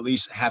that you at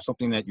least have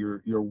something that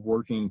you're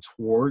working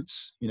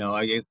towards.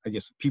 I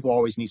guess people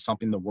always need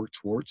something to work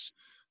towards.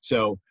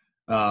 So,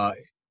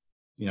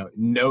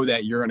 know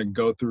that you're going to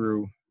go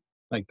through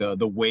like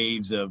the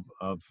waves of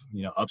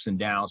ups and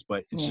downs,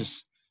 but it's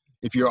just,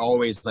 if you're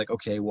always like,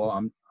 okay, well,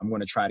 I'm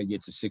going to try to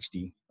get to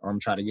 60 or I'm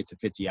trying to get to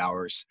 50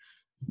 hours.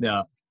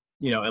 Now,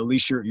 at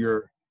least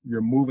you're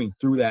moving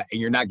through that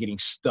and you're not getting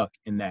stuck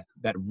in that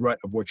rut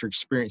of what you're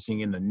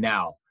experiencing in the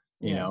now,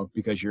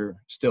 because you're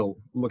still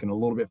looking a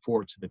little bit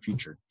forward to the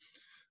future.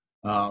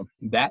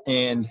 That,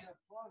 and,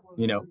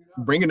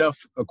 bring enough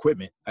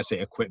equipment. I say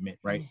equipment,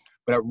 right?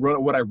 But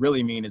what I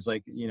really mean is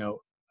like,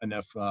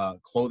 enough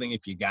clothing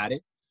if you got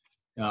it,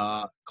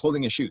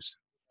 clothing and shoes,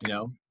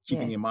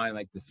 keeping in mind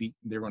like the feet,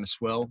 they're going to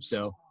swell.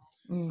 So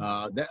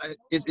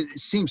it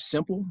seems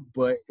simple,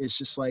 but it's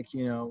just like,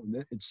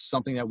 it's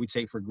something that we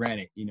take for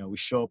granted. We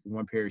show up with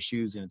one pair of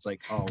shoes and it's like,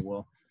 oh,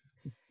 well,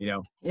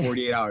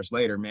 48 hours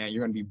later, man,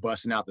 you're going to be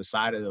busting out the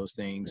side of those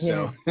things.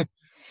 So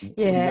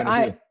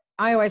I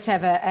always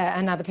have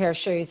another pair of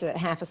shoes at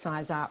half a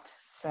size up.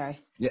 So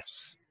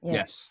yes,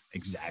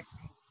 exactly.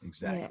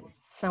 Yeah,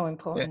 so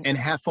important. And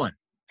have fun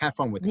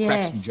with it.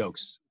 Crack some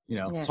jokes,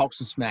 talk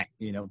some smack,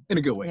 in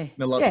a good way,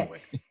 in a loving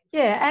way.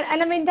 Yeah,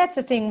 and I mean, that's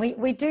the thing.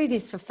 We do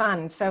this for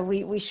fun, so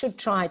we should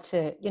try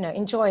to,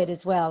 enjoy it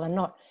as well and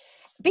not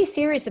be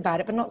serious about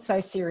it, but not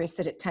so serious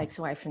that it takes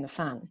away from the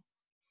fun.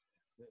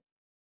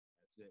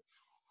 That's it.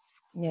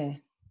 Yeah.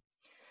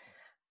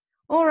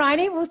 All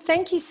righty. Well,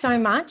 thank you so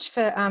much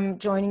for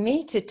joining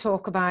me to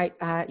talk about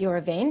your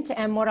event.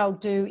 And what I'll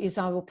do is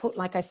I will put,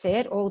 like I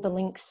said, all the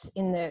links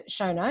in the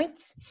show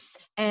notes.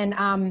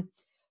 And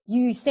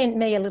you sent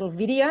me a little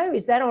video.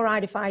 Is that all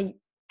right if I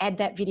add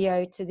that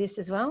video to this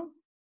as well?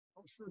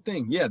 Oh, sure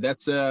thing. Yeah,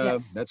 that's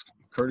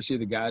courtesy of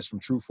the guys from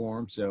True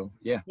Form. So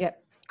yeah.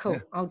 Yep. Cool.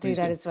 I'll do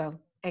that as well.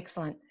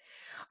 Excellent.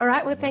 All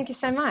right. Well, thank you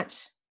so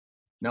much.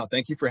 No,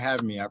 thank you for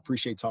having me. I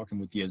appreciate talking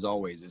with you as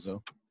always,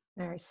 Izzo.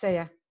 All right. See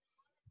ya.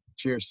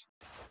 Cheers.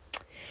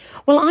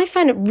 Well, I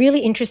find it really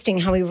interesting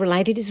how he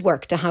related his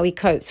work to how he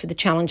copes with the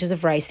challenges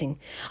of racing.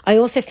 I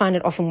also find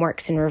it often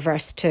works in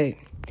reverse too.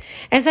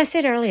 As I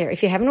said earlier,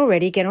 if you haven't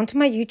already, get onto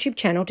my YouTube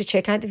channel to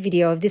check out the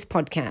video of this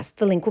podcast.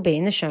 The link will be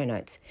in the show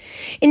notes.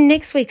 In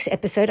next week's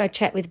episode, I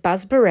chat with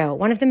Buzz Burrell,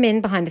 one of the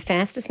men behind the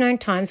Fastest Known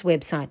Times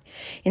website.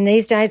 In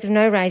these days of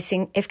no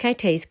racing,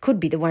 FKTs could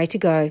be the way to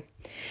go.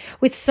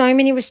 With so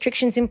many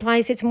restrictions in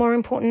place, it's more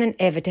important than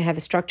ever to have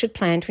a structured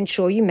plan to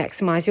ensure you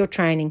maximise your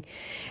training.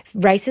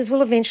 Races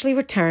will eventually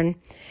return,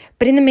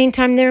 but in the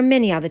meantime, there are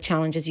many other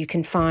challenges you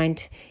can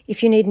find.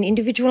 If you need an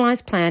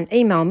individualised plan,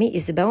 email me,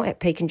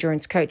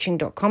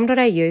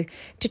 isabel@peakendurancecoaching.com.au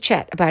to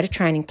chat about a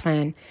training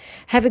plan.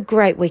 Have a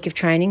great week of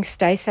training,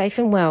 stay safe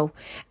and well,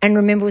 and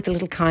remember, with a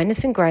little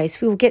kindness and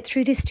grace, we will get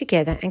through this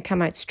together and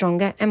come out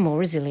stronger and more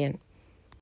resilient.